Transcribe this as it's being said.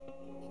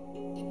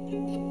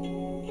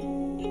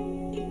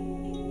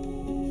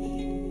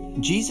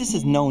Jesus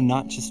is known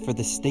not just for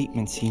the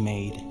statements he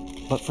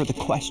made, but for the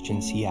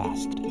questions he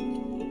asked.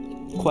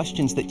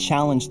 Questions that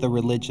challenge the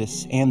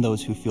religious and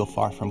those who feel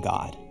far from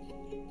God.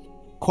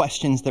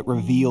 Questions that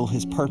reveal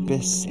his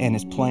purpose and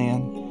his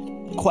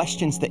plan.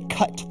 Questions that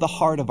cut to the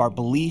heart of our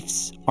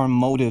beliefs, our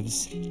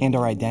motives, and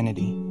our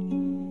identity.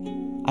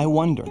 I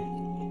wonder,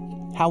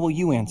 how will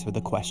you answer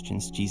the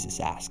questions Jesus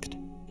asked?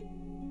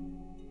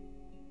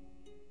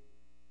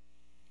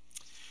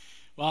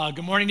 Well,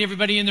 good morning to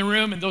everybody in the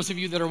room and those of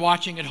you that are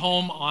watching at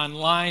home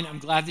online. I'm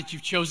glad that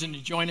you've chosen to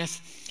join us.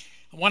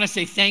 I want to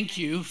say thank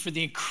you for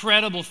the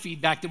incredible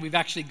feedback that we've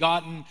actually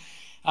gotten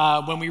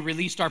when we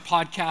released our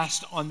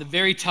podcast on the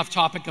very tough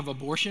topic of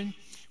abortion.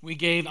 We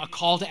gave a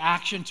call to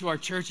action to our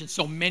church, and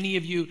so many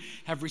of you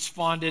have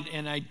responded,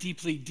 and I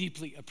deeply,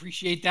 deeply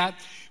appreciate that.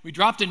 We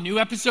dropped a new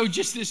episode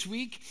just this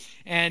week,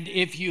 and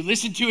if you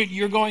listen to it,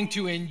 you're going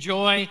to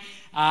enjoy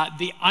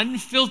the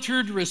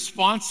unfiltered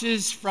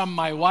responses from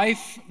my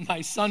wife, my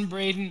son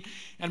Braden,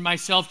 and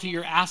myself to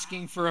your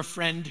asking for a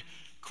friend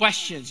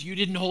questions. You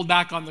didn't hold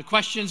back on the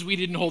questions. We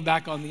didn't hold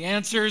back on the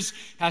answers.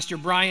 Pastor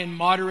Brian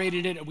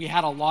moderated it. We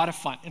had a lot of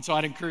fun. And so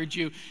I'd encourage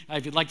you,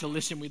 if you'd like to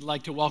listen, we'd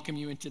like to welcome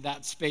you into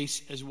that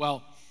space as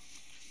well.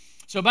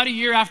 So about a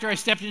year after I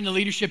stepped into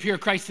leadership here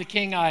at Christ the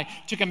King, I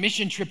took a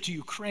mission trip to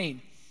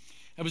Ukraine.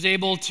 I was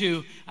able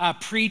to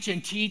preach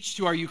and teach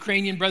to our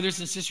Ukrainian brothers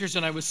and sisters,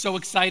 and I was so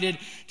excited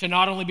to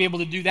not only be able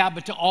to do that,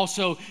 but to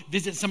also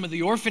visit some of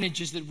the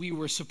orphanages that we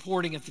were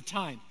supporting at the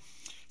time.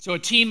 So a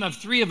team of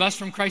 3 of us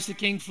from Christ the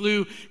King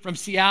flew from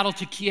Seattle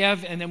to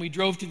Kiev, and then we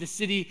drove to the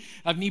city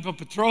of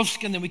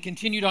Dnipropetrovsk, and then we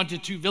continued on to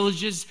 2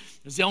 villages,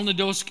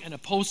 Zelnodolsk and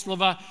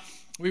Apostola.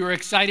 We were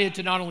excited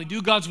to not only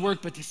do God's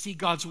work, but to see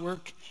God's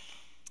work.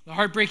 The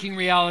heartbreaking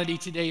reality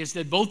today is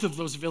that both of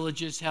those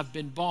villages have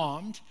been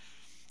bombed,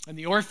 and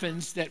the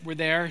orphans that were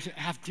there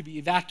have to be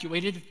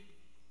evacuated.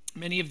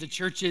 Many of the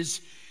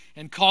churches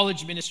and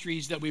college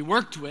ministries that we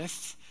worked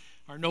with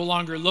are no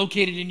longer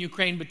located in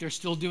Ukraine, but they're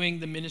still doing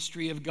the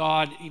ministry of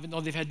God, even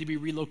though they've had to be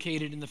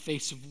relocated in the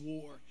face of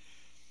war.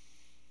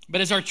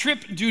 But as our trip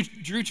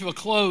drew to a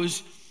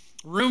close,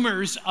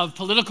 rumors of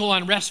political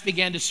unrest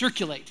began to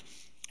circulate.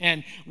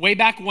 And way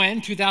back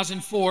when,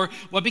 2004,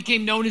 what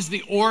became known as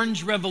the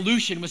Orange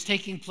Revolution was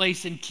taking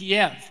place in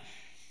Kiev.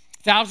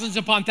 Thousands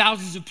upon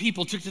thousands of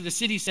people took to the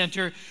city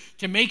center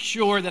to make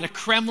sure that a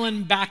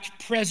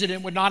Kremlin-backed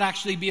president would not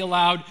actually be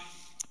allowed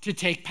to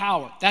take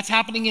power. That's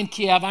happening in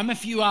Kiev. I'm a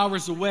few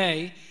hours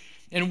away,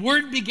 and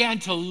word began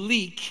to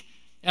leak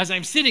as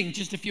I'm sitting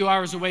just a few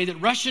hours away that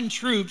Russian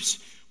troops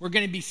were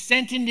going to be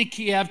sent into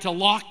Kiev to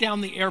lock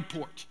down the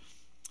airport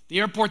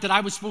that I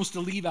was supposed to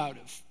leave out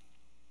of.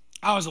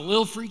 I was a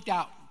little freaked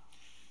out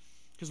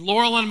because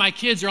Laurel and my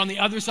kids are on the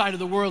other side of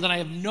the world, and I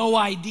have no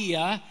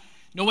idea,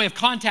 no way of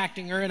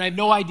contacting her, and I have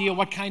no idea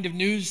what kind of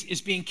news is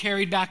being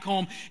carried back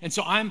home. And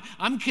so I'm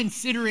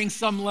considering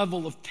some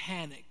level of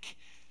panic.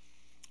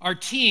 Our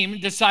team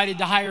decided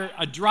to hire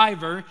a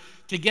driver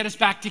to get us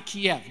back to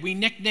Kiev. We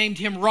nicknamed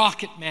him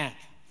Rocket Man.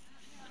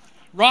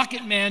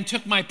 Rocket Man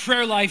took my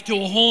prayer life to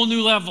a whole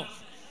new level.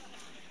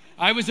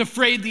 I was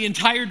afraid the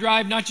entire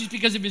drive, not just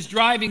because of his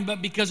driving,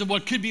 but because of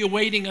what could be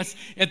awaiting us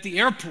at the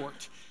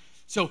airport.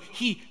 So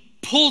he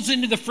pulls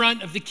into the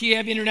front of the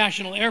Kiev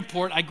International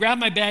Airport. I grab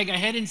my bag, I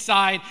head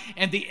inside,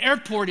 and the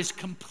airport is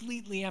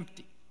completely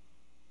empty.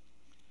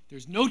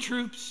 There's no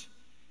troops,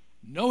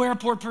 no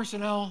airport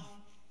personnel,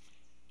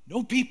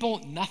 no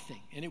people,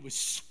 nothing. And it was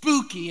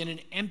spooky in an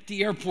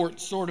empty airport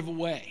sort of a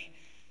way.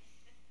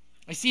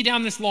 I see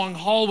down this long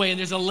hallway, and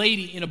there's a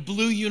lady in a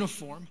blue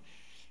uniform.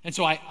 And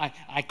so I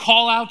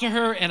call out to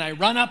her, and I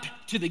run up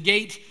to the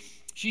gate.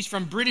 She's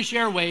from British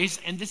Airways,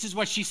 and this is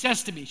what she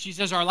says to me. She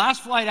says, "Our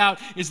last flight out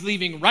is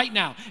leaving right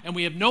now, and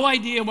we have no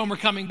idea when we're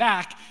coming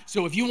back.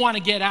 So if you want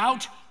to get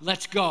out,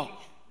 let's go."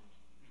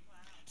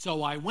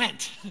 So I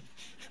went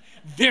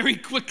very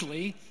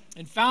quickly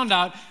and found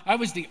out I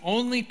was the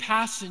only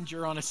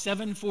passenger on a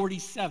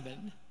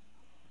 747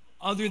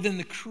 other than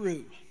the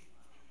crew.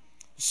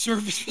 The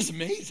service was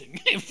amazing.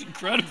 It was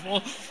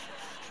incredible.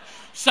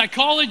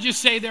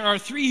 Psychologists say there are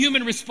 3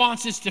 human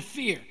responses to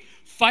fear: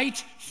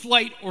 fight,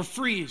 flight, or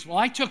freeze. Well,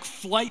 I took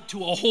flight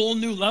to a whole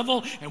new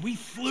level, and we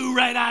flew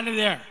right out of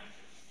there.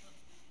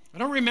 I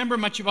don't remember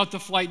much about the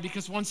flight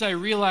because once I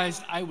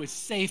realized I was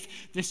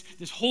safe,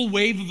 this whole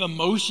wave of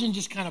emotion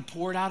just kind of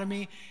poured out of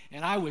me,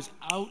 and I was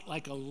out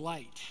like a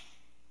light.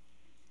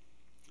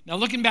 Now,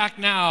 looking back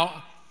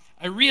now,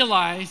 I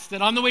realized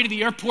that on the way to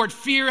the airport,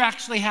 fear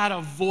actually had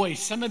a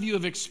voice. Some of you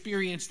have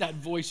experienced that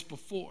voice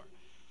before.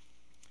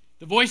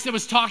 The voice that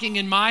was talking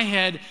in my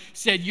head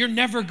said, "You're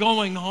never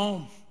going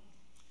home.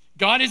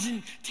 God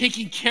isn't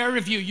taking care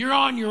of you. You're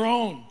on your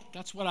own."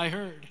 That's what I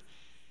heard.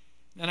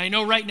 And I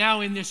know right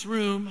now in this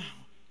room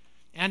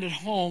and at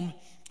home,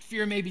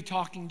 fear may be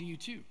talking to you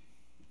too.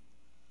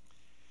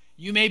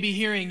 You may be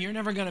hearing, "You're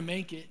never going to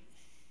make it,"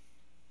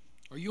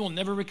 or "You will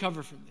never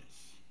recover from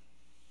this."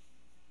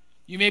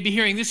 You may be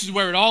hearing, "This is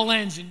where it all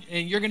ends,"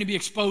 and you're going to be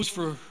exposed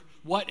for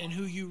what and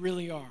who you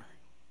really are.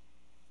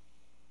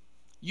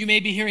 You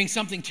may be hearing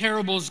something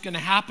terrible is going to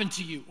happen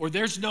to you, or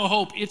there's no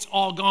hope, it's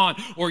all gone,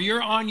 or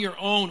you're on your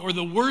own, or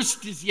the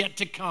worst is yet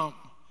to come.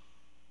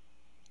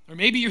 Or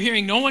maybe you're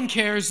hearing no one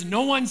cares,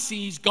 no one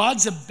sees,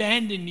 God's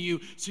abandoned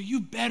you, so you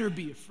better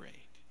be afraid.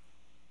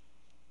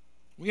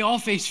 We all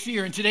face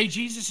fear, and today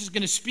Jesus is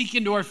going to speak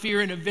into our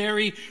fear in a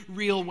very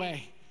real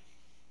way.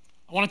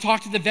 I want to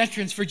talk to the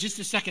veterans for just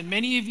a second.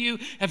 Many of you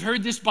have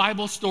heard this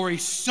Bible story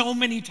so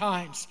many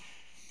times,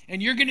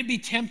 and you're going to be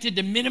tempted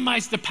to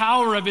minimize the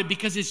power of it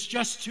because it's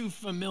just too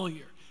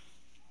familiar.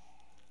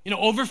 You know,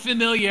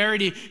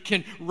 over-familiarity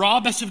can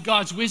rob us of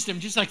God's wisdom,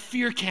 just like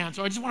fear can.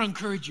 So I just want to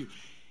encourage you,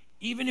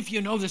 even if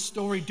you know the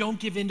story, don't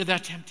give in to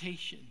that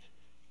temptation.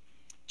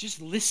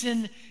 Just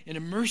listen and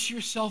immerse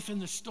yourself in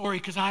the story,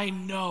 because I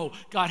know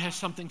God has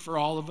something for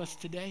all of us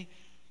today.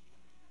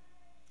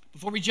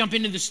 Before we jump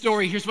into the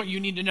story, here's what you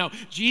need to know.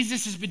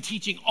 Jesus has been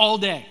teaching all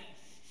day.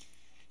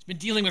 He's been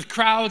dealing with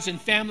crowds and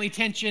family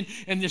tension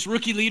and this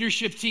rookie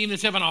leadership team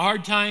that's having a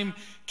hard time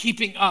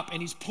keeping up. And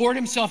he's poured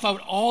himself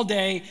out all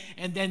day.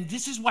 And then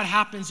this is what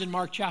happens in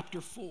Mark chapter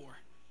 4.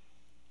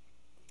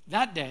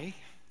 That day,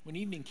 when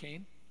evening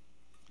came,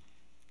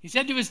 he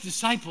said to his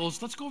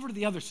disciples, let's go over to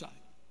the other side.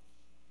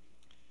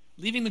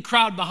 Leaving the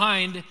crowd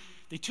behind,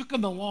 they took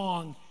him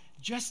along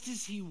just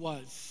as he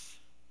was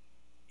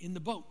in the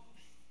boat.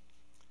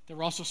 There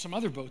were also some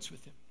other boats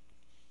with him.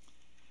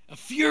 A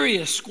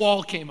furious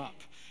squall came up,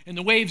 and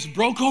the waves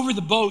broke over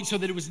the boat so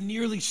that it was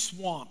nearly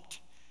swamped.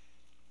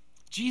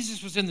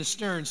 Jesus was in the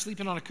stern,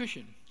 sleeping on a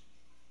cushion.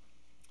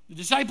 The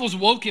disciples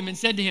woke him and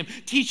said to him,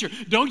 "Teacher,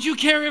 don't you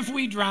care if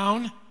we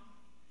drown?"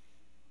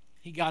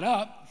 He got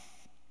up,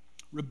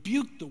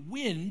 rebuked the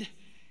wind,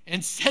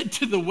 and said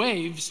to the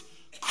waves,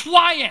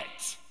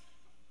 "Quiet!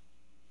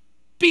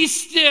 Be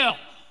still!"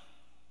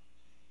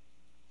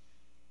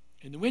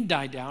 And the wind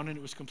died down, and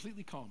it was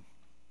completely calm.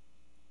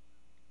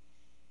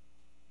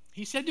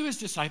 He said to his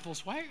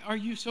disciples, "Why are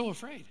you so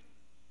afraid?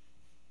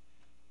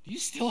 Do you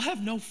still have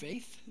no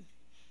faith?"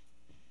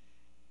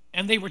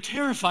 And they were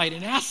terrified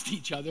and asked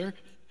each other,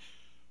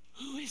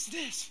 "Who is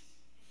this?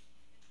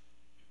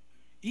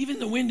 Even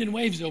the wind and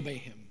waves obey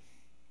him."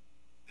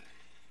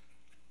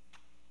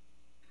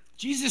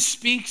 Jesus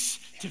speaks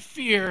to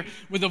fear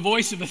with a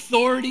voice of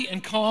authority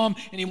and calm,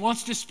 and he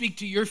wants to speak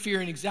to your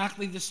fear in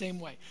exactly the same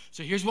way.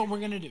 So here's what we're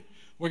going to do.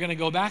 We're going to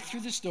go back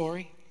through the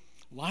story,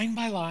 line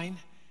by line,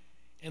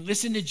 and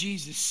listen to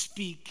Jesus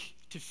speak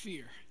to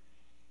fear.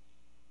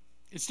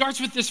 It starts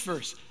with this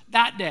verse,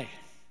 that day,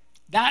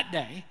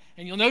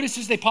 and you'll notice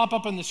as they pop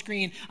up on the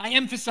screen, I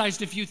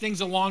emphasized a few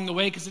things along the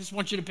way because I just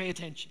want you to pay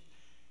attention.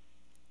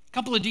 A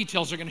couple of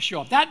details are going to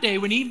show up. That day,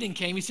 when evening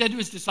came, he said to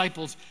his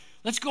disciples,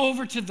 let's go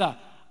over to the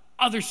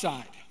other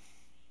side.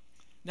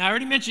 Now, I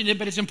already mentioned it,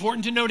 but it's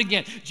important to note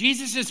again.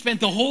 Jesus has spent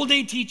the whole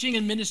day teaching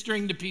and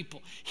ministering to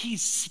people.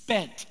 He's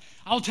spent.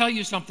 I'll tell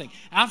you something.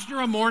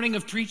 After a morning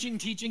of preaching,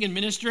 teaching, and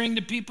ministering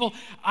to people,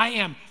 I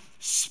am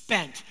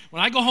spent.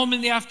 When I go home in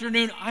the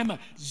afternoon, I'm a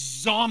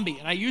zombie,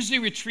 and I usually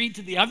retreat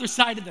to the other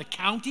side of the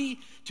county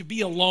to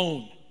be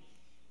alone.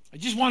 I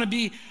just want to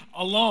be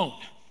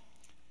alone.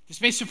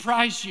 This may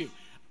surprise you.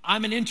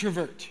 I'm an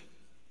introvert.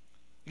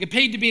 I get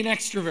paid to be an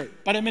extrovert,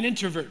 but I'm an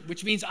introvert,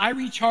 which means I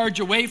recharge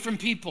away from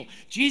people.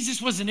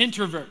 Jesus was an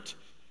introvert,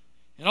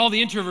 and all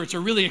the introverts are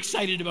really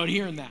excited about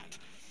hearing that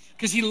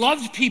because he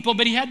loved people,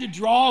 but he had to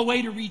draw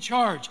away to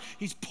recharge.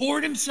 He's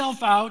poured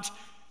himself out.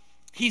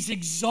 He's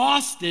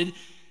exhausted,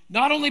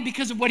 not only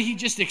because of what he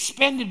just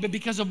expended, but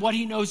because of what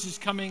he knows is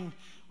coming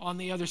on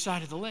the other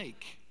side of the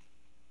lake.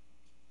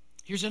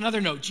 Here's another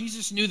note.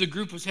 Jesus knew the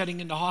group was heading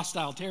into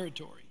hostile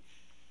territory.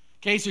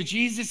 Okay, so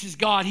Jesus is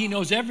God. He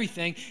knows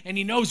everything, and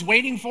he knows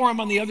waiting for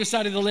him on the other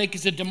side of the lake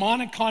is a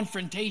demonic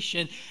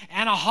confrontation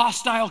and a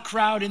hostile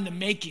crowd in the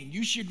making.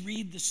 You should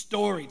read the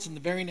story. It's in the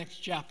very next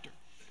chapter.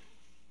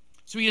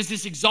 So he has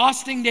this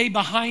exhausting day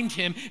behind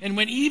him, and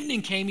when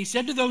evening came, he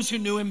said to those who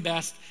knew him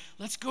best,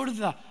 let's go to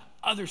the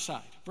other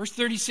side. Verse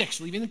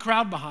 36, leaving the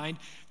crowd behind,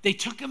 they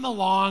took him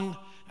along,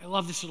 I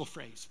love this little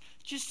phrase,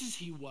 just as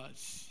he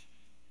was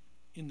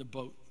in the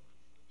boat.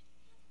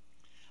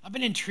 I've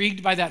been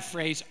intrigued by that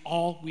phrase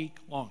all week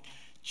long.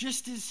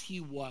 Just as he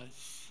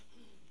was.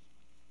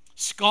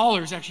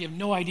 Scholars actually have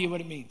no idea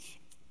what it means.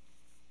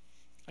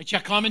 I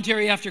check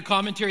commentary after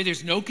commentary.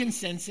 There's no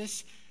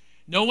consensus.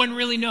 No one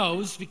really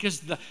knows because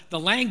the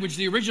language,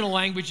 the original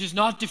language, is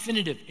not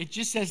definitive. It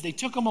just says they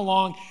took him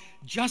along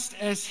just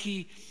as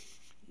he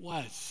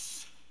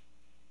was.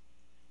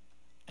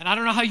 And I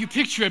don't know how you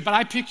picture it, but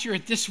I picture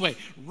it this way.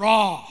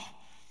 Raw,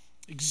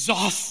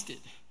 exhausted,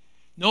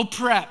 no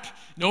prep,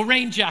 no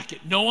rain jacket,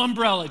 no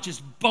umbrella,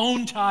 just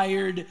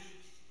bone-tired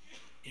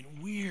and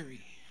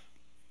weary.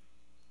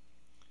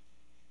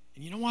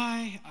 And you know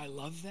why I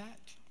love that?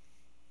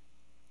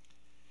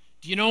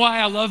 Do you know why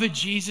I love a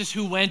Jesus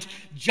who went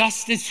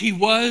just as he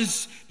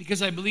was?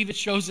 Because I believe it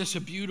shows us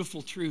a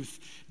beautiful truth.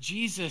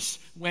 Jesus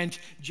went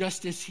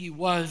just as he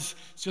was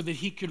so that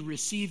he could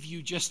receive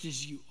you just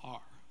as you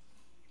are.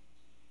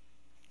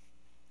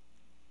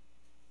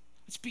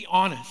 Let's be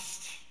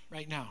honest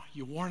right now.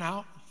 You worn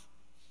out?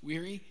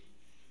 Weary?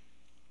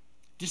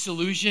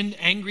 disillusioned,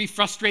 angry,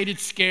 frustrated,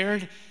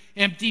 scared,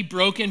 empty,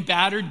 broken,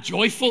 battered,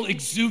 joyful,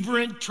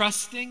 exuberant,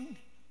 trusting?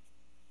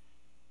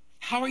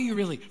 How are you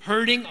really?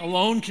 Hurting,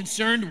 alone,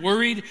 concerned,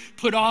 worried,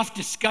 put off,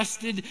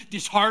 disgusted,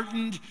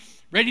 disheartened,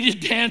 ready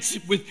to dance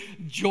with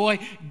joy?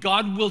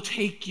 God will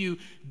take you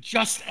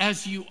just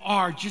as you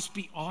are. Just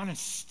be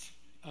honest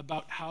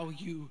about how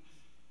you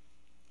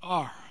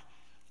are.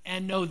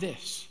 And know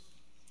this,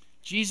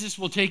 Jesus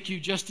will take you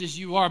just as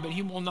you are, but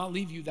he will not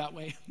leave you that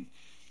way.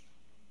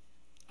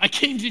 I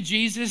came to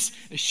Jesus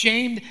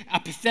ashamed,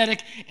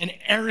 apathetic, and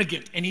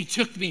arrogant, and he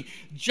took me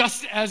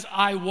just as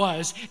I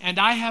was, and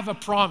I have a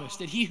promise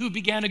that he who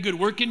began a good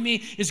work in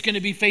me is going to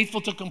be faithful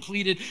to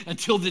complete it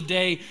until the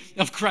day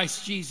of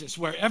Christ Jesus.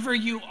 Wherever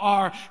you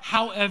are,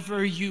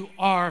 however you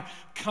are,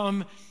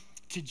 come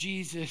to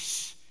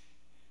Jesus.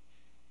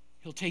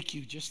 He'll take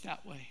you just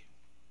that way.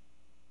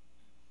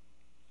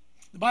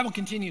 The Bible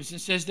continues and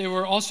says there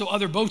were also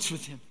other boats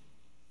with him.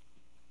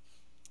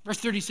 Verse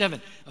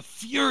 37, a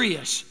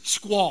furious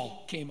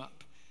squall came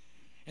up,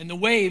 and the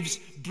waves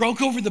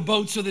broke over the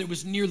boat so that it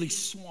was nearly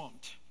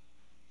swamped.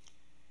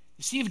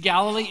 The Sea of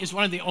Galilee is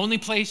one of the only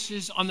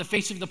places on the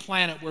face of the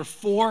planet where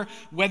 4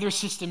 weather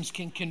systems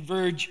can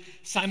converge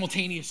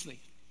simultaneously.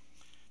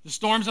 The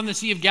storms on the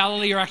Sea of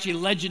Galilee are actually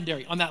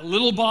legendary. On that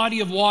little body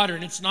of water,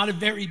 and it's not a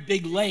very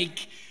big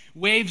lake,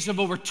 waves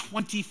of over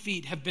 20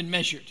 feet have been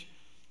measured.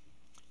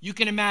 You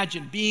can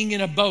imagine being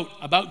in a boat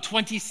about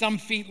 20-some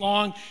feet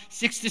long,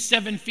 6 to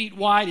 7 feet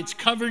wide. It's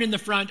covered in the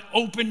front,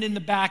 opened in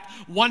the back,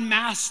 one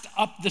mast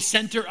up the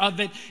center of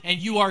it, and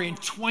you are in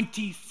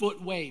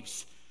 20-foot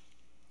waves.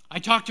 I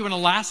talked to an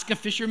Alaska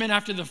fisherman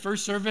after the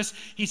first service.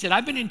 He said,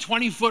 I've been in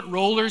 20-foot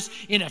rollers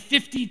in a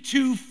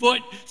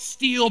 52-foot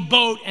steel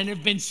boat and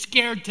have been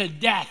scared to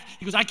death.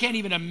 He goes, I can't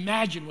even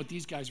imagine what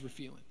these guys were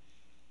feeling.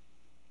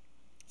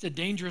 It's a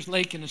dangerous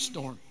lake in a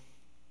storm.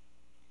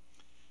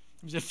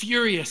 It was a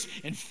furious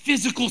and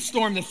physical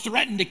storm that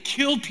threatened to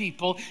kill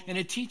people, and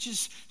it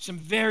teaches some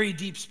very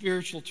deep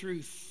spiritual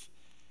truth.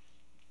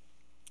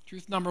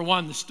 Truth number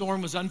 1, the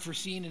storm was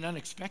unforeseen and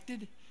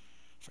unexpected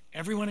for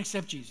everyone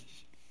except Jesus.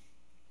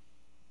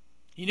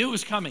 He knew it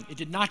was coming. It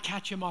did not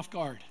catch him off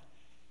guard.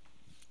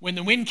 When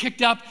the wind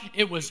kicked up,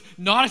 it was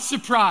not a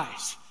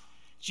surprise.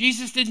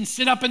 Jesus didn't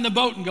sit up in the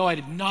boat and go, I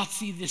did not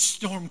see this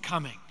storm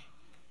coming.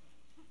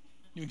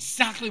 Knew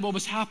exactly what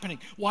was happening.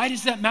 Why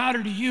does that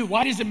matter to you?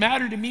 Why does it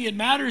matter to me? It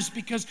matters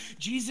because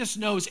Jesus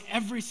knows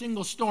every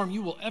single storm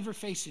you will ever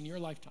face in your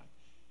lifetime.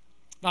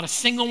 Not a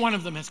single one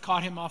of them has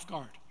caught him off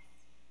guard.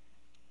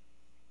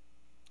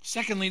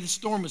 Secondly, the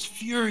storm was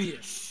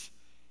furious,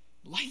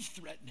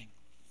 life-threatening.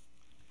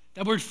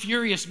 That word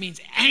furious means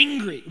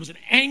angry. It was an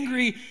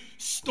angry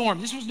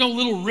storm. This was no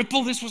little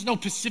ripple. This was no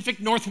Pacific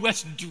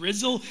Northwest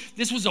drizzle.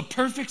 This was a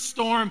perfect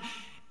storm.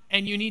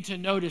 And you need to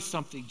notice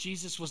something.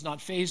 Jesus was not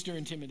fazed or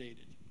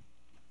intimidated.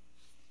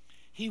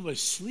 He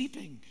was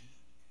sleeping.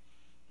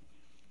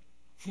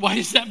 Why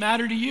does that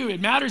matter to you?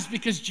 It matters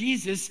because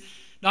Jesus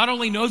not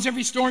only knows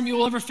every storm you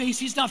will ever face,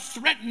 he's not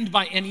threatened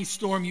by any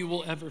storm you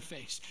will ever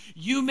face.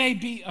 You may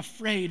be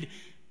afraid,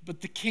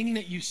 but the king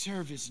that you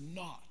serve is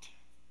not.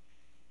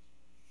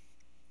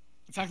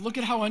 In fact, look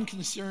at how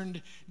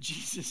unconcerned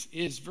Jesus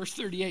is. Verse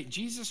 38,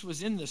 Jesus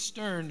was in the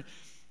stern,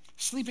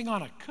 sleeping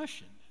on a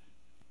cushion.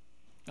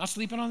 Not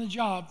sleeping on the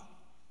job,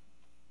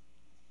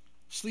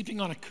 sleeping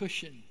on a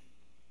cushion.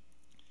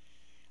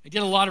 I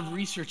did a lot of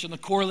research on the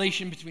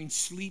correlation between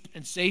sleep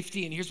and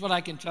safety, and here's what I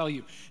can tell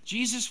you.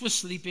 Jesus was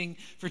sleeping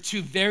for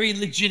 2 very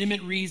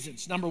legitimate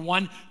reasons. Number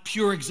 1,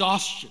 pure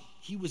exhaustion.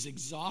 He was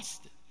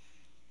exhausted.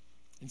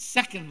 And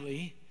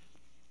secondly,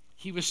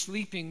 he was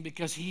sleeping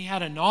because he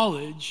had a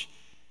knowledge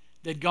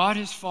that God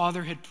his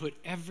Father had put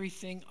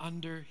everything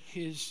under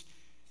his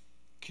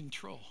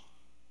control.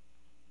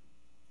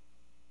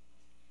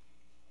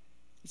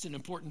 It's an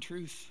important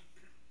truth.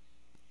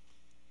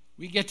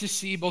 We get to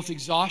see both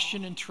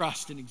exhaustion and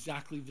trust in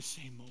exactly the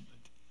same moment.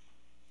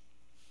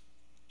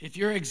 If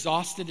you're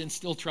exhausted and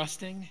still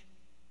trusting,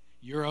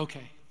 you're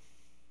okay.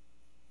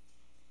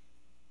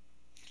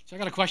 So I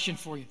got a question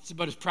for you. It's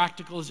about as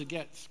practical as it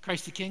gets.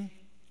 Christ the King,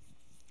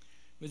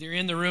 whether you're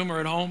in the room or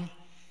at home,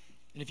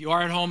 and if you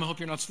are at home, I hope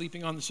you're not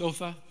sleeping on the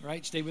sofa, all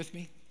right? Stay with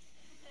me.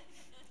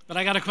 But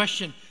I got a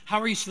question. How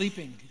are you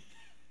sleeping?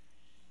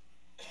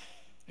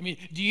 I mean,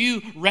 do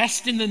you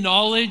rest in the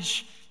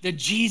knowledge that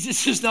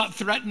Jesus is not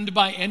threatened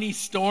by any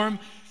storm?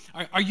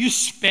 Are you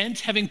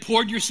spent having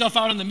poured yourself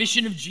out on the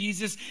mission of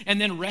Jesus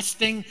and then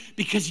resting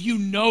because you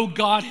know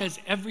God has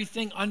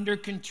everything under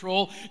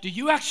control? Do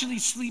you actually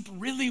sleep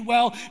really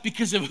well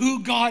because of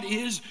who God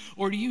is,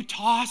 or do you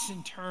toss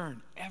and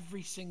turn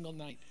every single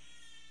night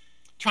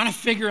trying to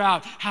figure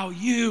out how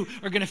you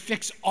are going to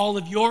fix all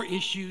of your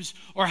issues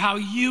or how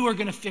you are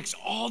going to fix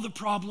all the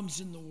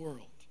problems in the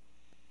world?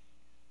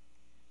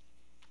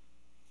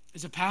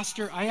 As a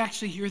pastor, I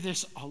actually hear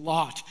this a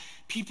lot.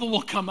 People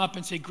will come up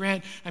and say,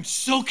 Grant, I'm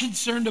so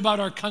concerned about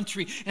our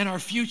country and our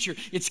future.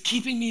 It's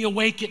keeping me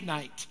awake at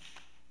night.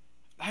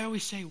 I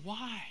always say,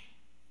 why?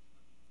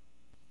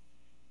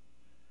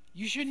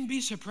 You shouldn't be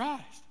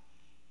surprised.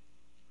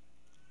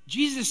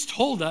 Jesus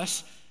told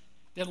us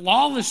that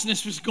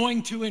lawlessness was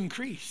going to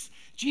increase.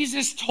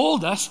 Jesus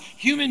told us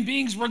human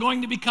beings were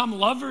going to become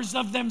lovers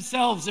of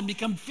themselves and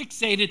become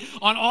fixated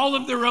on all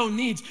of their own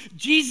needs.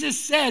 Jesus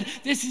said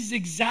this is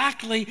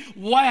exactly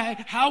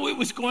how it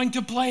was going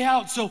to play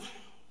out. So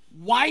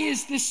why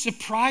is this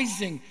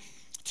surprising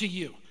to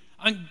you?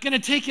 I'm going to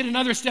take it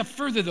another step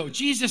further, though.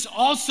 Jesus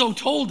also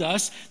told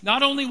us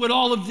not only would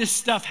all of this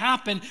stuff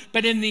happen,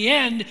 but in the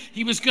end,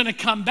 he was going to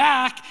come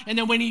back. And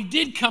then when he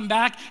did come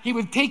back, he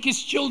would take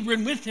his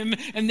children with him,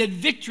 and that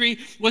victory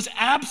was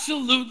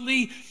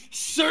absolutely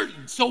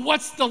certain. So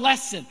what's the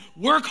lesson?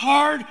 Work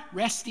hard,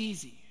 rest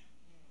easy.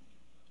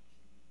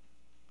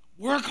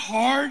 Work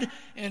hard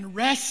and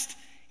rest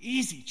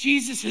easy.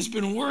 Jesus has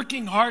been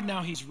working hard.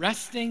 Now he's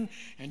resting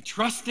and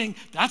trusting.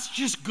 That's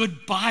just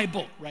good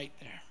Bible right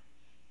there.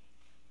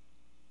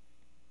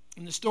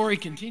 And the story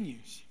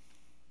continues.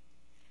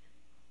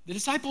 The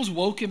disciples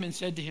woke him and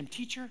said to him,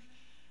 "Teacher,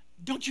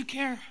 don't you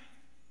care?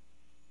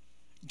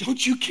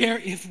 Don't you care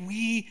if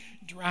we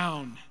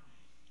drown?"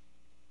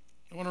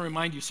 I want to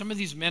remind you, some of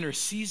these men are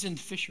seasoned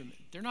fishermen.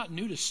 They're not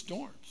new to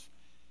storms.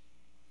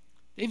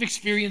 They've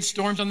experienced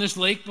storms on this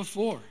lake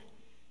before.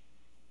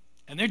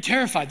 And they're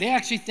terrified. They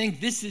actually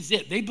think this is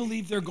it. They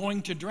believe they're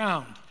going to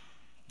drown.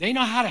 They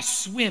know how to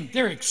swim.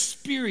 They're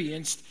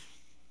experienced,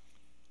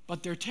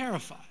 but they're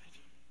terrified.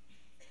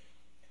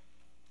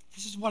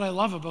 This is what I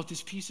love about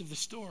this piece of the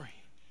story.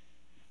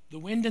 The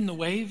wind and the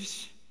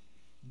waves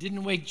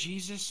didn't wake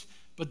Jesus,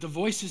 but the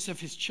voices of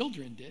his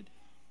children did.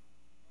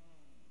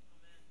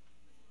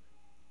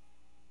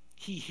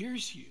 He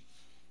hears you.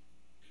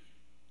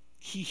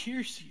 He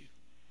hears you.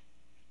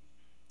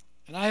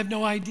 And I have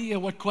no idea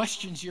what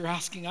questions you're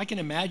asking. I can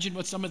imagine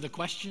what some of the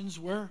questions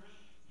were.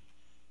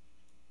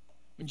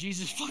 When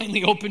Jesus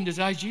finally opened his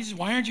eyes, "Jesus,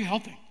 why aren't you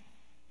helping?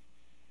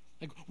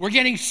 Like, we're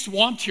getting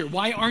swamped here.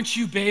 Why aren't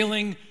you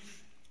bailing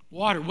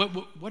water?"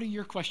 What do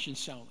your questions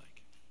sound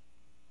like?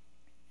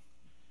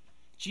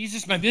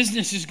 "Jesus, my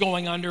business is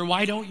going under.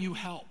 Why don't you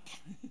help?"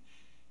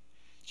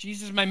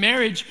 "Jesus, my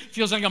marriage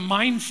feels like a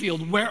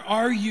minefield. Where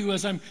are you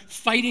as I'm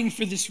fighting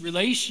for this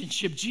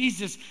relationship?"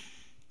 "Jesus,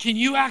 can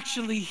you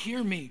actually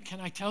hear me?" Can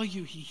I tell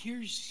you, he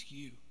hears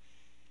you.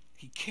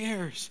 He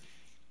cares.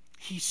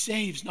 He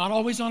saves, not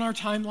always on our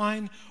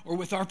timeline or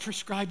with our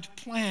prescribed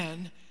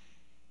plan,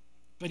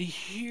 but he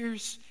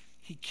hears,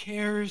 he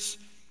cares,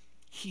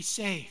 he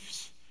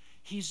saves.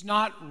 He's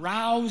not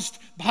roused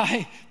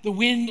by the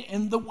wind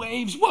and the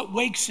waves. What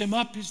wakes him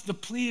up is the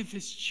plea of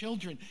his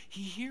children.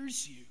 He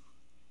hears you.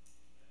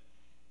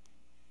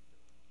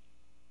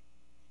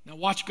 Now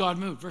watch God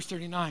move. Verse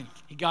 39.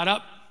 He got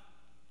up,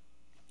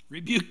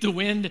 rebuked the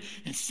wind,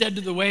 and said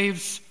to the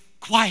waves,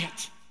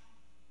 "Quiet,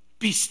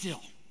 be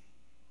still."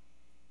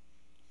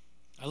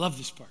 I love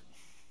this part.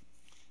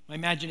 My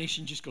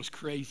imagination just goes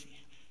crazy.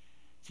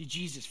 See,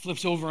 Jesus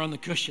flips over on the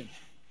cushion,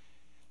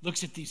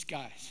 looks at these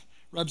guys,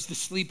 rubs the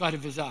sleep out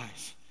of his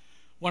eyes.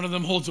 One of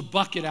them holds a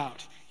bucket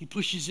out. He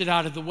pushes it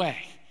out of the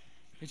way.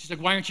 It's just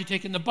like, "Why aren't you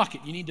taking the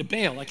bucket? You need to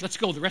bail. Like, let's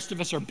go. The rest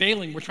of us are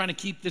bailing. We're trying to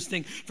keep this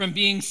thing from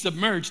being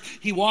submerged."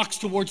 He walks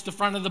towards the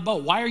front of the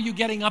boat. "Why are you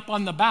getting up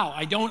on the bow?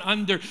 I don't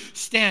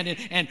understand it."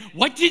 And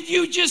what did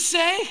you just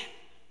say?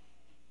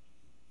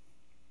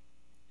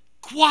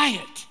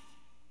 Quiet.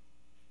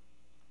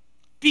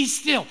 Be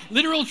still.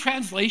 Literal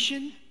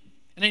translation,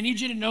 and I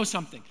need you to know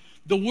something.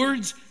 The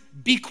words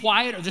 "be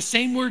quiet" are the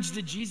same words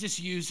that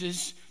Jesus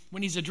uses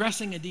when he's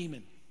addressing a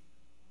demon.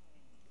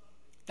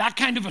 That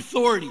kind of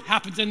authority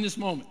happens in this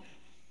moment.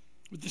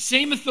 With the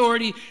same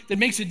authority that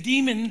makes a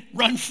demon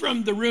run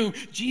from the room,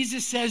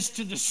 Jesus says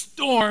to the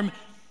storm,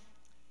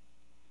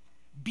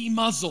 "Be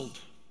muzzled."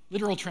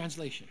 Literal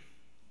translation.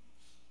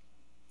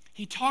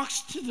 He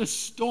talks to the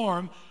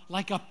storm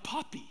like a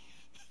puppy.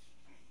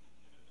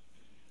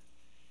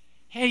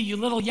 "Hey, you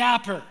little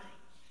yapper,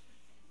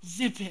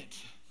 zip it.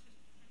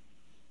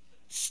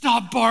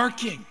 Stop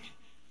barking.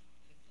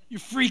 You're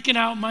freaking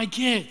out my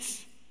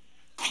kids.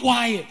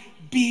 Quiet,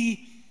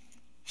 be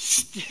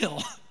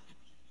still.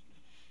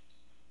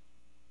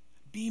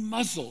 Be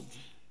muzzled."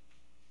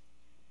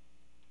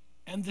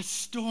 And the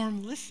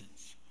storm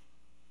listens.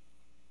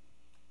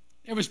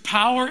 There was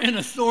power and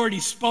authority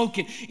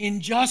spoken in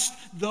just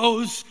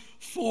those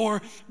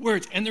 4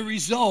 words. And the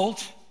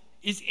result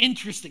is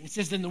interesting. It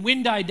says, "Then the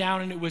wind died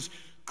down and it was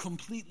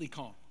completely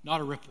calm," not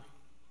a ripple.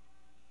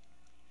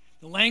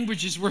 The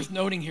language is worth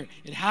noting here.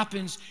 It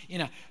happens in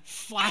a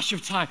flash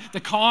of time.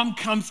 The calm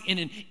comes in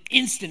an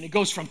instant. It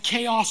goes from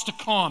chaos to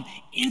calm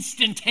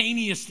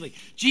instantaneously.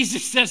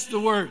 Jesus says the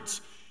words,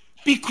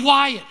 "Be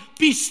quiet,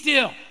 be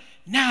still."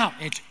 Now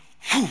it's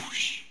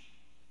whoosh.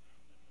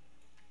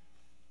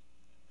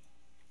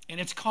 And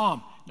it's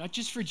calm, not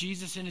just for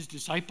Jesus and his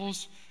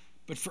disciples,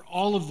 but for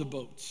all of the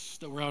boats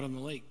that were out on the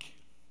lake.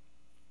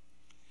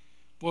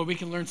 Boy, we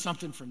can learn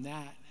something from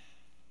that.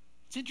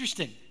 It's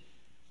interesting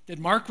that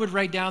Mark would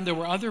write down there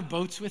were other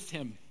boats with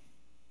him.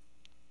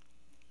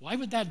 Why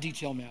would that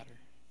detail matter?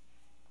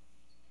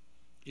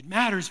 It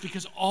matters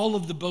because all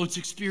of the boats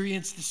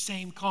experience the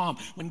same calm.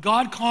 When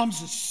God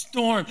calms a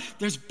storm,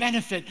 there's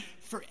benefit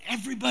for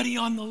everybody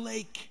on the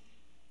lake.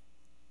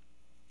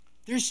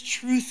 There's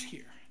truth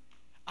here.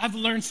 I've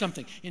learned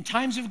something. In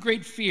times of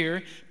great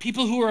fear,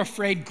 people who are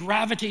afraid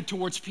gravitate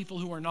towards people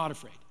who are not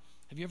afraid.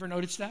 Have you ever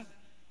noticed that?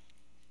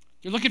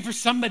 You're looking for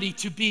somebody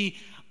to be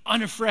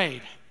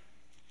unafraid.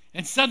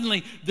 And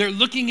suddenly they're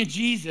looking at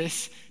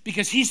Jesus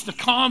because he's the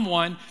calm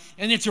one,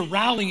 and it's a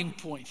rallying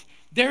point.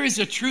 There is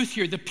a truth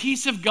here. The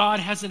peace of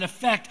God has an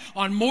effect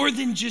on more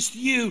than just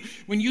you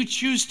when you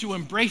choose to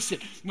embrace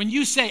it. When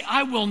you say,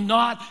 I will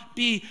not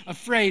be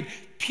afraid,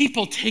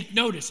 people take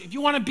notice. If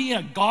you want to be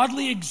a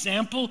godly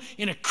example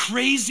in a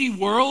crazy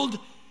world,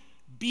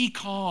 be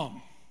calm.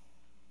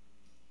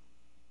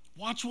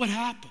 Watch what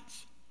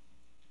happens.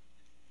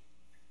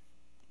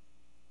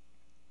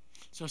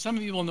 So some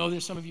of you will know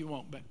this, some of you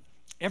won't, but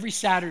every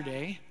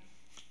Saturday,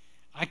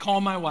 I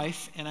call my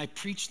wife and I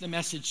preach the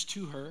message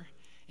to her,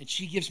 and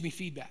she gives me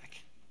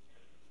feedback.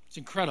 It's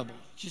incredible.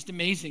 It's just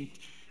amazing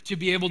to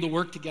be able to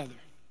work together.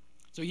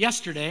 So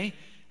yesterday,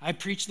 I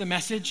preached the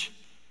message.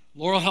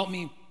 Laurel helped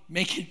me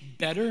make it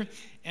better.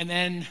 And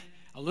then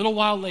a little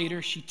while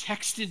later, she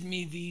texted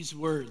me these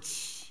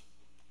words.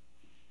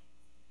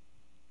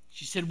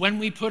 She said, when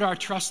we put our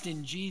trust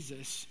in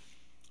Jesus,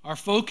 our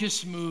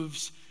focus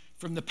moves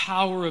from the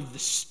power of the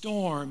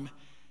storm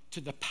to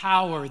the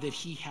power that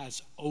he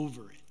has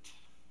over it.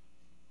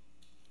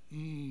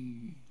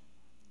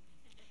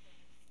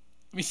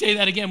 Let me say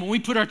that again. When we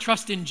put our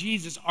trust in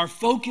Jesus, our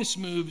focus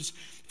moves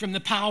from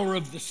the power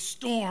of the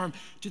storm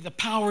to the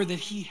power that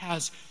he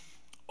has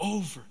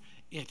over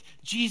it.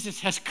 Jesus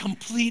has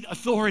complete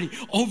authority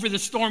over the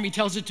storm. He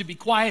tells it to be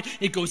quiet.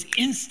 It goes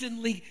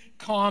instantly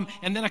calm,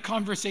 and then a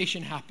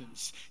conversation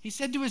happens. He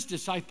said to his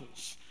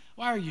disciples,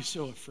 why are you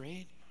so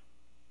afraid?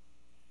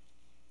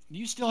 Do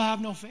you still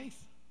have no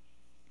faith?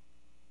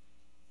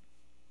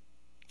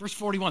 Verse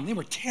 41, they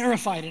were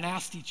terrified and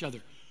asked each other,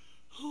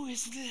 who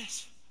is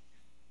this?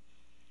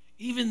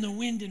 Even the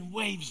wind and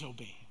waves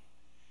obey.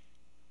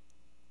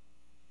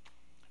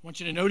 I want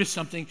you to notice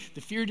something.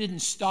 The fear didn't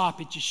stop,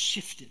 it just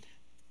shifted.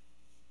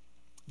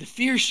 The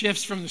fear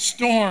shifts from the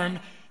storm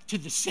to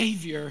the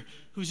Savior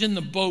who's in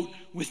the boat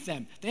with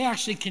them. They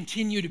actually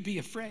continue to be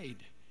afraid.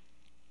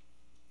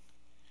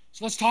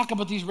 So let's talk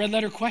about these red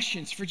letter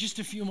questions for just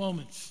a few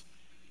moments.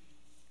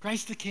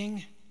 Christ the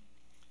King,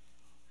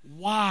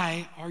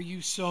 why are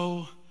you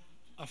so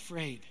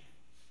afraid?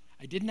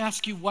 I didn't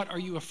ask you, what are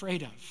you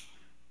afraid of?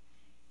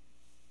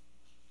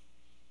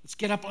 Let's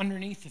get up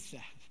underneath of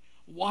that.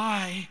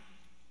 Why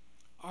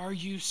are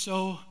you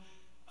so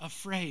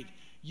afraid?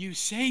 You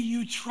say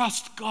you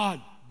trust God.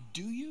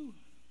 Do you?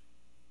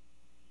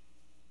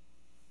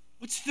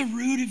 What's the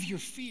root of your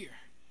fear?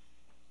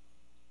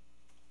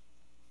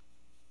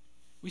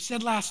 We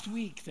said last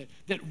week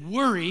that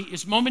worry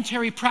is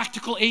momentary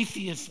practical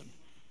atheism.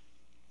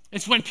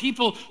 It's when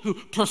people who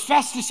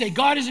profess to say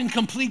God is in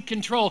complete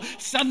control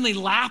suddenly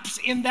lapse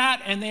in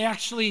that, and they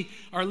actually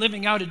are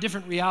living out a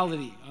different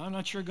reality. I'm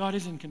not sure God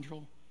is in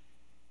control.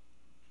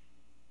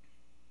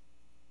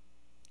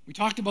 We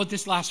talked about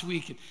this last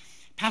week, and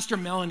Pastor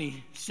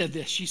Melanie said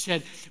this. She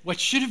said, what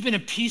should have been a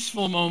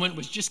peaceful moment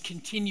was just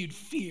continued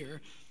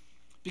fear,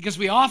 because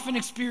we often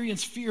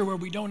experience fear where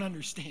we don't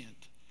understand.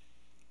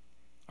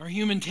 Our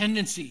human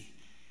tendency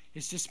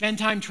is to spend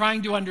time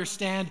trying to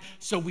understand,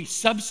 so we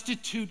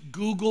substitute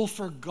Google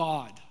for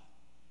God.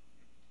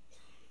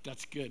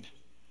 That's good.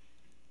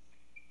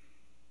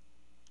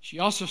 She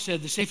also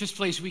said the safest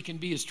place we can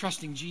be is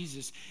trusting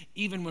Jesus,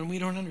 even when we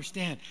don't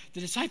understand. The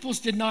disciples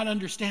did not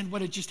understand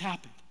what had just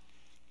happened.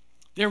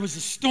 There was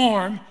a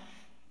storm.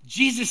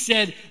 Jesus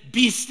said,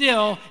 be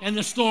still, and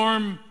the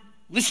storm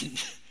listened.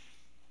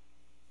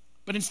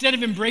 But instead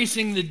of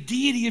embracing the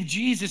deity of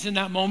Jesus in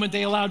that moment,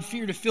 they allowed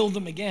fear to fill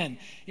them again.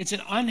 It's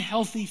an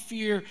unhealthy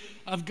fear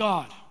of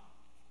God.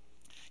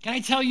 Can I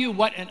tell you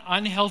what an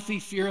unhealthy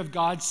fear of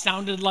God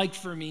sounded like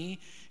for me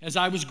as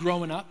I was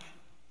growing up?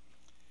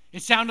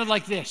 It sounded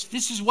like this.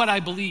 This is what I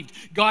believed.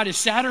 God is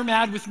sad or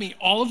mad with me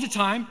all of the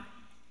time.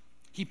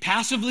 He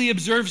passively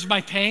observes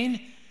my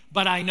pain,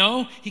 but I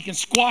know he can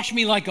squash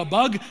me like a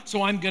bug,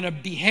 so I'm going to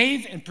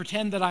behave and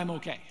pretend that I'm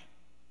okay.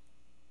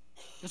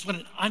 That's what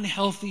an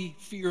unhealthy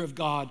fear of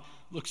God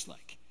looks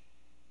like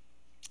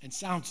and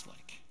sounds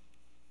like.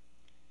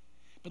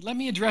 But let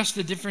me address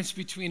the difference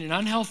between an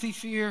unhealthy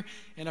fear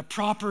and a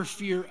proper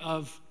fear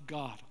of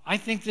God. I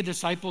think the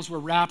disciples were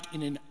wrapped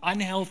in an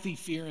unhealthy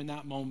fear in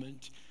that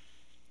moment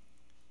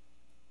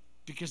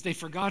because they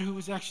forgot who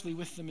was actually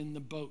with them in the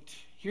boat.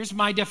 Here's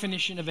my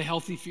definition of a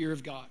healthy fear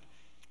of God.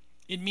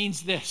 It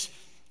means this: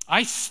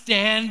 I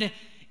stand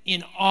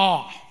in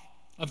awe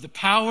of the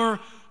power,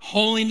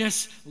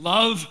 holiness,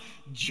 love,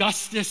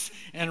 justice,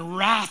 and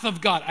wrath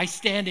of God. I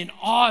stand in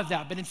awe of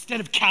that. But instead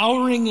of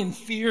cowering in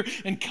fear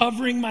and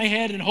covering my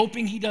head and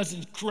hoping he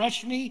doesn't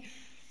crush me,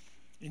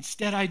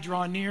 instead I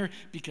draw near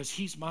because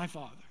he's my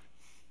Father.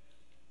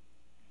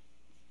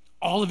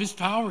 All of his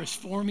power is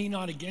for me,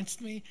 not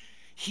against me.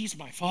 He's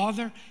my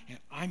Father, and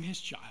I'm his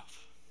child.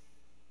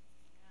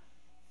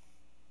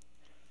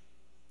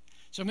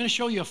 So I'm going to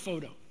show you a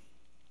photo.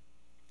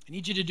 I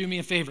need you to do me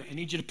a favor. I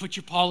need you to put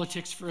your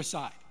politics for a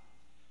side.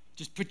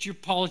 Just put your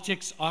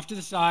politics off to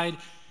the side.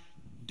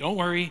 Don't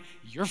worry,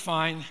 you're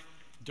fine.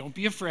 Don't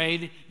be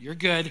afraid, you're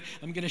good.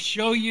 I'm going to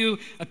show you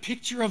a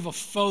picture of a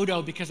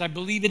photo because I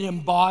believe it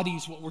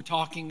embodies what we're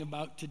talking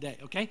about today,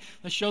 okay?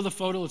 Let's show the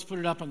photo. Let's put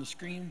it up on the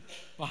screen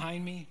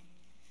behind me.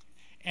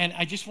 And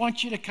I just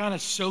want you to kind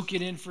of soak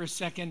it in for a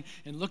second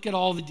and look at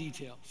all the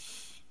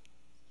details.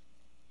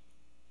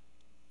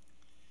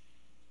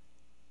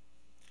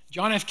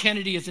 John F.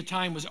 Kennedy at the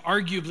time was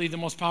arguably the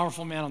most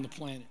powerful man on the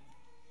planet.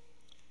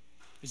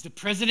 As the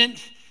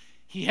president,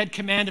 he had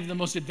command of the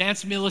most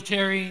advanced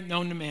military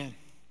known to man.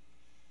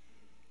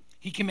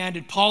 He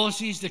commanded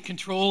policies that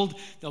controlled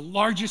the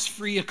largest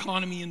free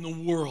economy in the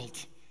world.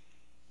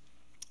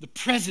 The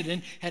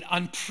president had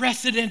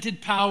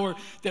unprecedented power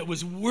that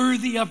was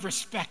worthy of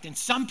respect, and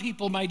some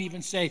people might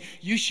even say,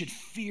 you should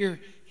fear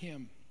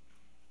him.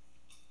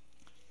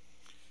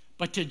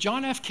 But to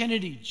John F.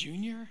 Kennedy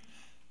Jr.,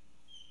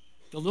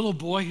 the little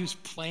boy who's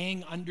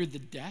playing under the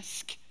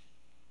desk,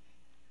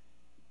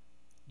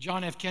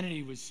 John F.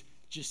 Kennedy was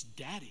just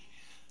daddy.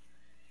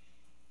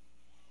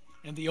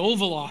 And the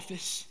Oval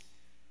Office,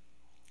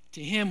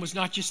 to him, was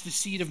not just the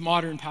seat of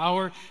modern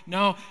power.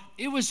 No,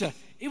 it was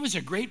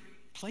a great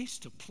place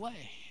to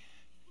play.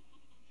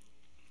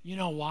 You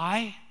know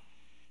why?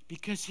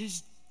 Because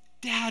his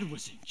dad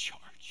was in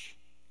charge.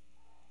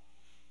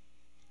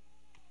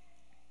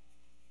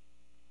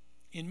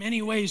 In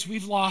many ways,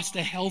 we've lost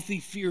a healthy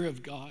fear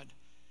of God.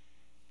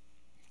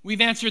 We've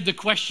answered the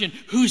question,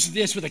 who's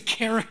this, with a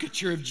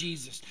caricature of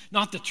Jesus,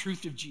 not the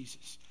truth of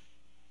Jesus.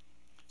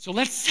 So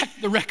let's set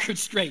the record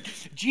straight.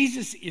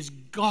 Jesus is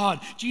God.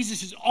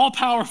 Jesus is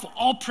all-powerful,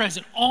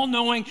 all-present,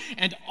 all-knowing,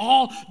 and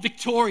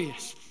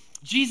all-victorious.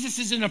 Jesus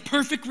is in a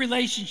perfect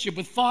relationship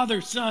with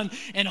Father, Son,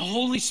 and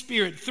Holy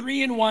Spirit.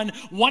 3 in 1,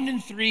 1 in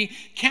 3.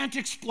 Can't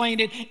explain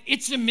it.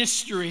 It's a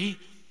mystery.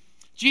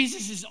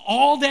 Jesus is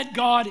all that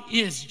God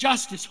is,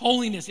 justice,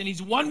 holiness, and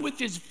he's one with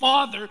his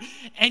Father,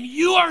 and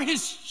you are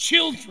his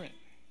children.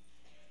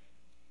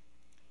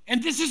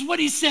 And this is what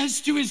he says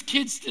to his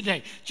kids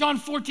today. John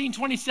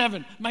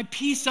 14:27, my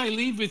peace I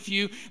leave with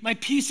you, my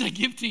peace I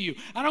give to you.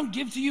 I don't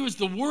give to you as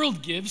the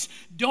world gives.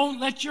 Don't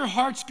let your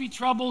hearts be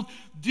troubled.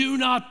 Do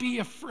not be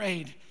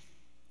afraid.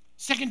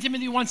 2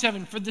 Timothy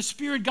 1:7, for the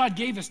Spirit God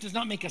gave us does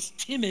not make us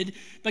timid,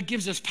 but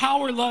gives us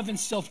power, love, and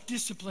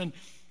self-discipline.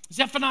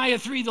 Zephaniah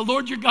 3, the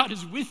Lord your God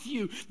is with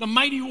you, the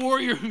mighty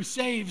warrior who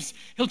saves.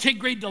 He'll take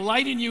great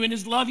delight in you. In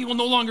his love, he will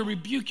no longer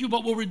rebuke you,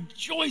 but will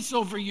rejoice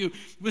over you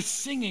with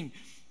singing.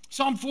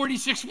 Psalm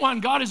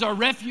 46:1, God is our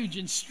refuge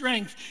and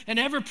strength, an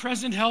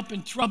ever-present help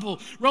in trouble.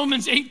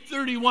 Romans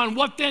 8:31,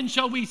 what then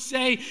shall we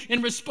say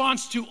in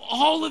response to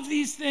all of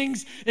these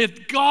things?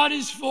 If God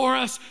is for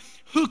us,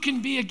 who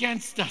can be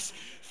against us?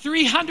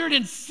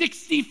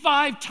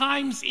 365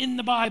 times in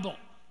the Bible.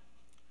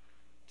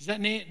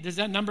 Does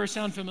that number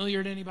sound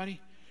familiar to anybody?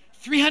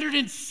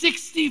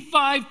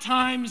 365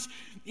 times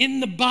in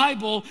the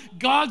Bible,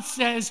 God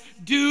says,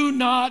 do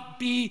not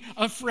be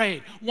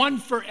afraid. One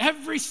for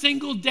every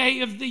single day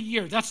of the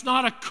year. That's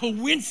not a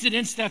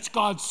coincidence, that's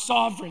God's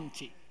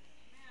sovereignty.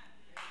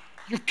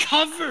 You're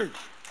covered.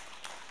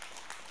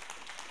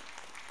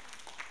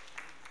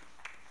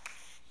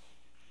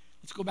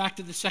 Let's go back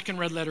to the second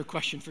red letter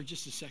question for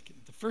just a second.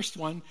 The first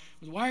one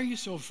was, why are you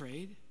so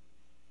afraid?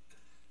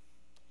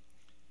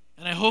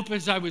 And I hope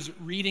as I was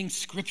reading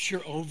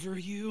scripture over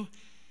you,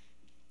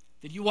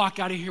 that you walk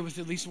out of here with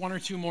at least one or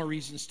two more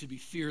reasons to be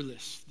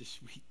fearless this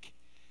week.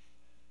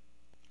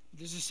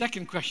 There's a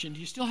second question. Do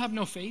you still have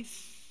no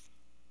faith?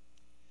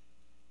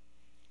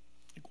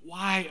 Like,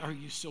 why are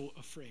you so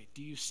afraid?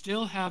 Do you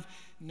still have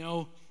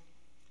no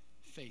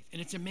faith? And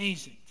it's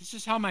amazing. This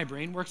is how my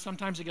brain works.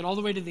 Sometimes I get all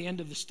the way to the end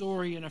of the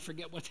story and I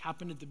forget what's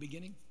happened at the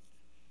beginning.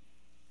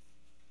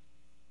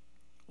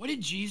 What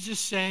did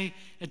Jesus say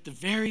at the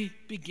very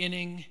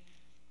beginning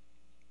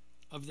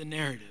of the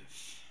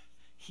narrative?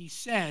 He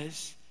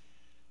says,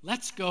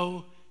 let's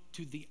go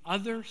to the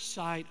other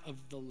side of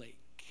the lake.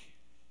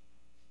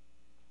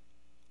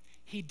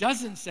 He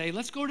doesn't say,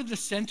 let's go to the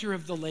center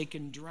of the lake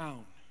and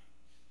drown.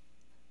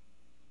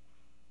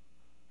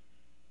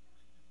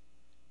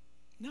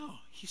 No,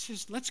 he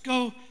says, let's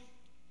go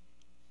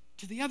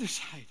to the other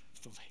side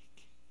of the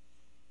lake.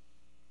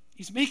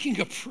 He's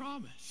making a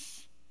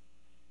promise.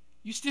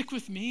 You stick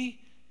with me,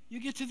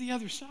 you get to the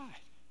other side.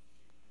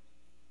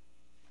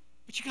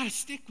 But you got to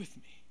stick with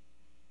me.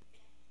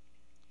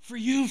 For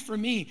you, for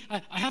me,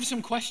 I have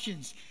some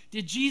questions.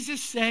 Did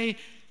Jesus say,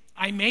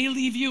 I may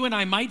leave you and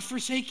I might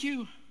forsake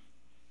you?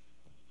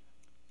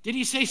 Did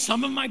he say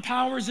some of my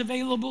power is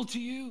available to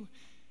you?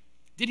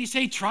 Did he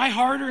say try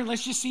harder and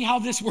let's just see how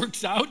this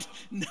works out?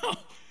 No.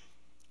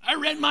 I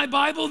read my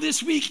Bible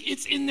this week.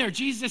 It's in there.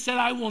 Jesus said,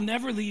 I will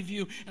never leave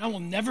you and I will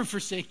never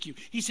forsake you.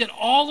 He said,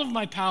 all of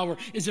my power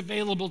is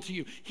available to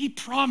you. He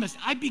promised,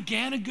 I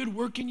began a good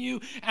work in you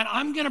and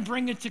I'm going to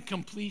bring it to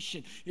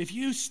completion. If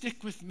you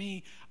stick with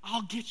me,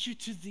 I'll get you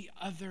to the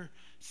other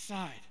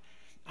side.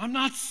 I'm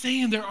not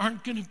saying there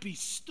aren't going to be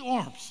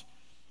storms.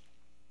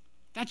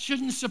 That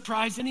shouldn't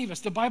surprise any of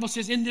us. The Bible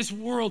says in this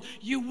world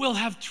you will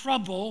have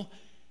trouble,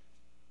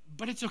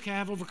 but it's okay,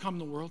 I've overcome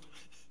the world.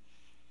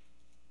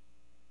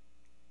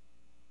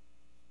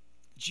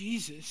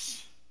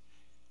 Jesus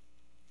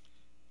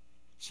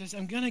says,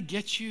 I'm going to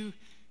get you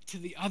to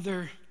the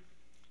other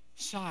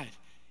side.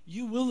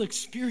 You will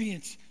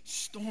experience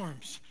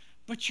storms,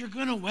 but you're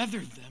going to weather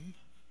them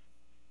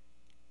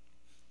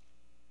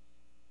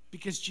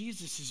because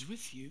Jesus is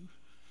with you.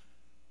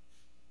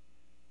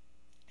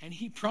 And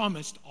he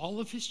promised all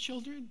of his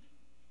children,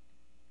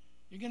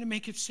 you're going to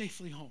make it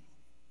safely home.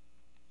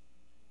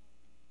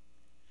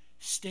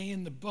 Stay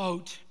in the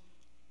boat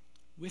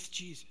with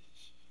Jesus.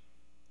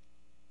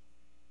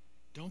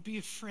 Don't be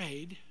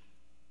afraid.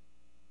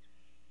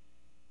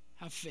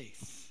 Have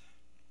faith.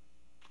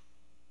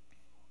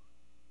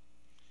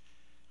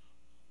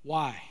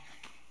 Why?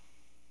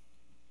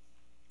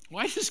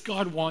 Why does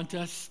God want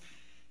us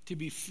to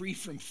be free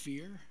from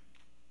fear?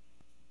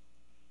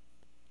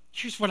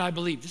 Here's what I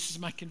believe. This is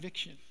my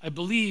conviction. I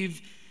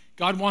believe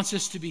God wants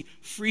us to be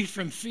free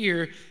from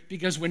fear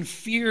because when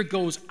fear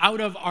goes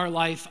out of our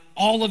life,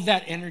 all of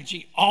that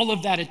energy, all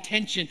of that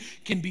attention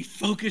can be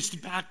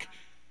focused back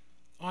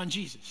on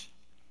Jesus.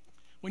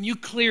 When you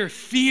clear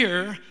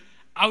fear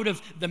out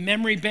of the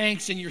memory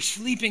banks and your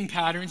sleeping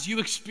patterns, you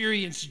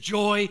experience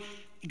joy,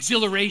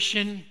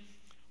 exhilaration,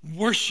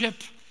 worship,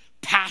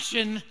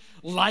 passion,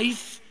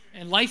 life,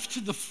 and life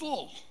to the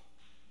full.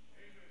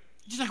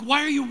 It's like,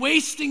 why are you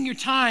wasting your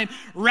time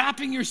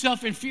wrapping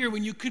yourself in fear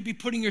when you could be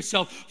putting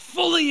yourself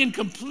fully and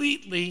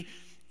completely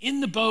in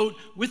the boat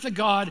with a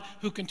God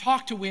who can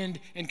talk to wind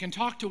and can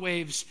talk to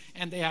waves,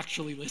 and they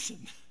actually listen?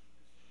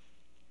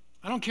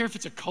 I don't care if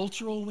it's a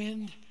cultural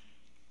wind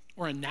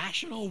or a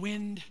national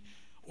wind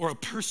or a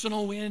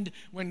personal wind.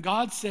 When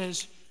God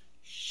says,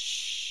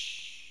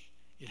 shh,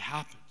 it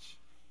happens.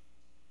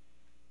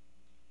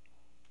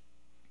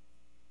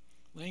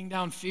 Laying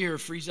down fear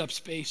frees up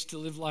space to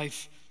live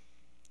life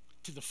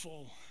to the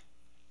full.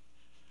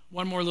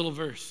 One more little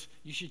verse.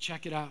 You should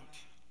check it out.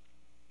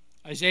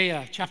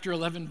 Isaiah chapter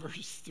 11,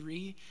 verse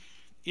 3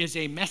 is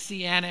a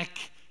messianic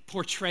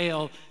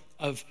portrayal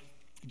of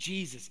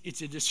Jesus.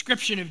 It's a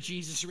description of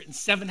Jesus written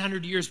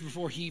 700 years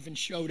before he even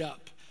showed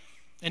up.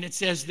 And it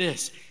says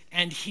this,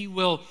 and he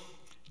will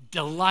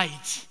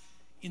delight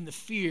in the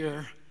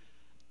fear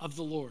of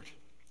the Lord.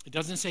 It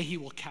doesn't say he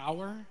will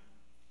cower.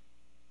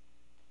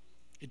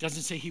 It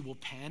doesn't say he will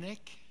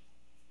panic.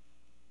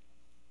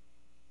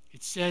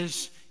 It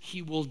says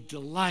he will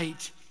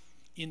delight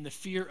in the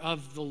fear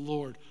of the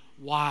Lord.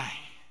 Why?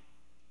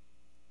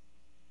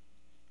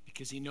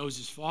 Because he knows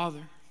his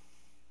Father.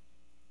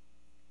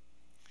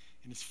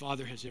 And his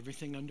Father has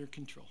everything under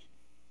control.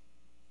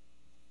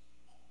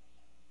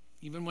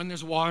 Even when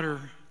there's water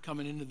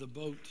coming into the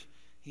boat,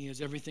 he has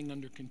everything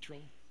under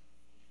control.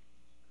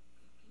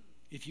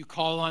 If you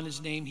call on his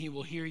name, he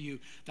will hear you.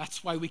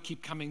 That's why we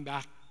keep coming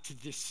back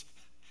to this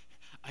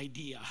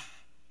idea,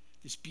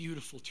 this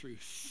beautiful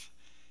truth.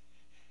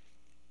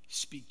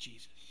 Speak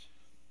Jesus.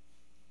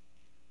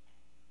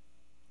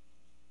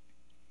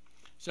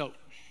 So,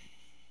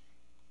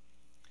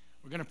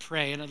 we're going to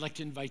pray, and I'd like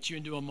to invite you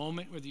into a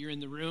moment, whether you're in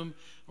the room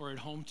or at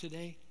home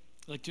today.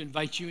 I'd like to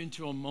invite you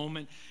into a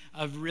moment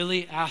of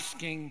really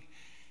asking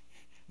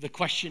the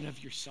question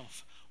of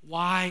yourself.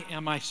 Why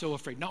am I so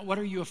afraid? Not what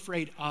are you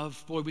afraid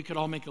of? Boy, we could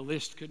all make a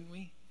list, couldn't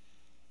we?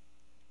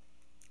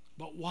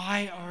 But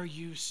why are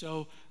you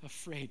so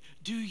afraid?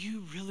 Do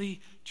you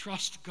really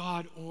trust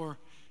God or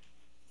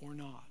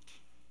not?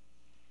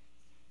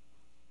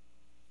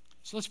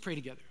 So let's pray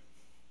together.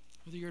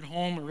 Whether you're at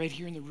home or right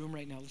here in the room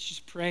right now, let's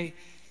just pray.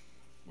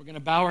 We're going to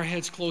bow our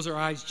heads, close our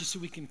eyes, just so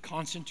we can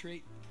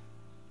concentrate.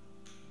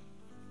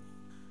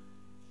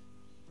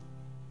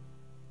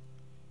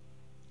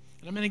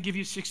 And I'm going to give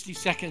you 60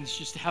 seconds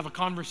just to have a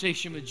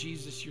conversation with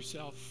Jesus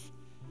yourself.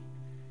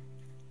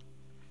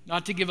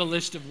 Not to give a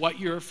list of what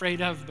you're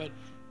afraid of,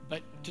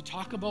 but to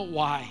talk about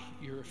why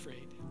you're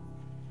afraid.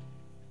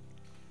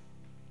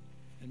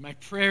 And my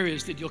prayer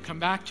is that you'll come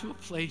back to a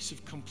place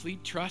of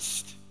complete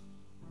trust,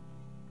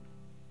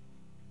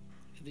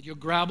 and that you'll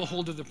grab a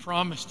hold of the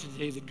promise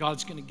today that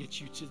God's going to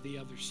get you to the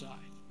other side.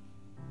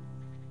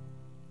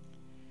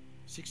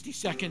 60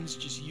 seconds,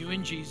 just you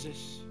and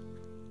Jesus,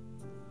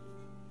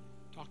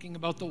 talking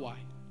about the why.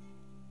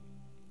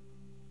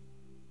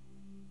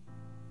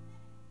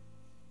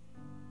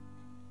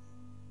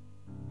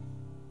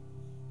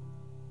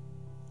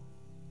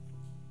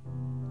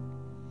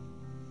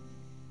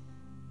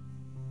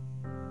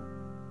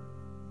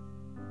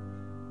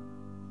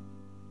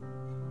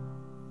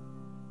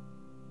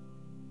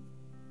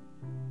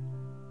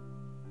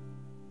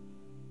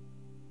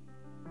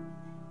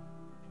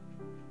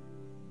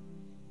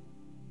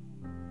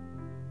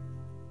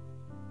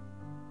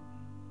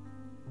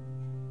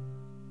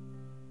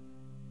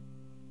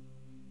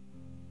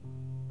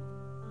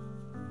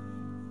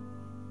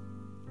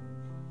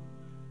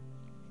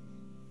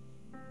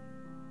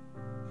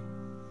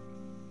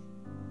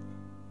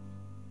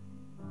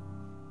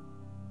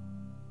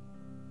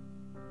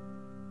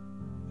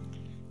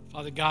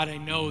 Father God, I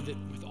know that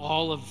with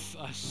all of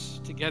us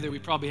together, we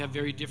probably have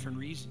very different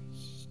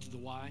reasons to the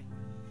why.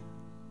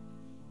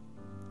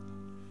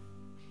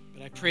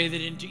 But I pray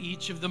that into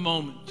each of the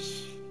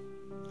moments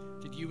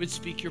that you would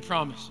speak your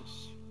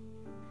promises.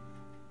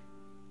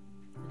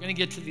 We're going to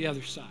get to the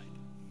other side.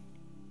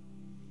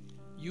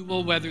 You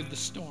will weather the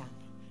storm.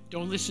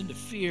 Don't listen to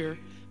fear.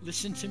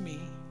 Listen to me.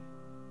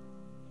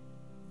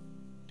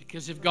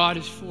 Because if God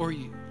is for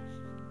you,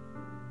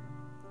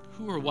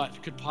 who or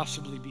what could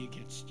possibly be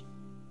against you?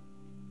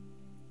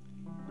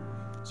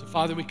 So,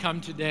 Father, we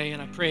come today,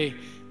 and I pray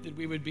that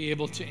we would be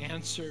able to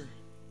answer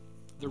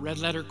the red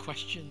letter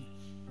question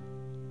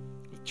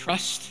with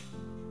trust,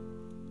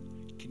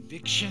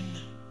 conviction,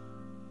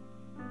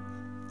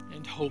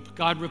 and hope.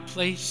 God,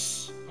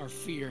 replace our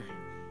fear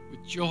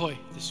with joy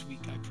this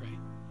week, I pray,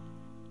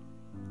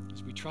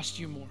 as we trust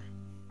you more.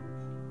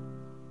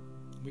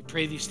 We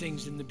pray these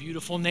things in the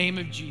beautiful name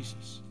of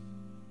Jesus,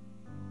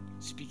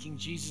 speaking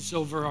Jesus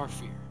over our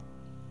fear.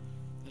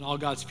 And all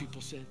God's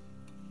people said,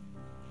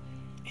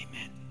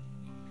 amen.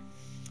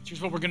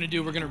 Here's what we're going to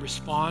do. We're going to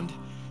respond.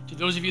 To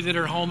those of you that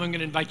are home, I'm going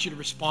to invite you to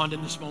respond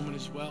in this moment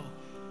as well.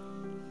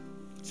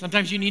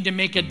 Sometimes you need to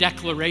make a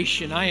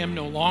declaration. I am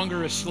no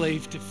longer a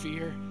slave to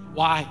fear.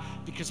 Why?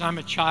 Because I'm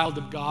a child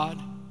of God.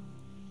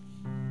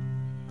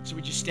 So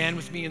would you stand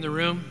with me in the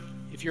room?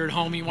 If you're at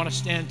home, you want to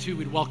stand too,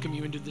 we'd welcome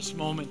you into this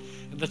moment.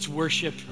 And let's worship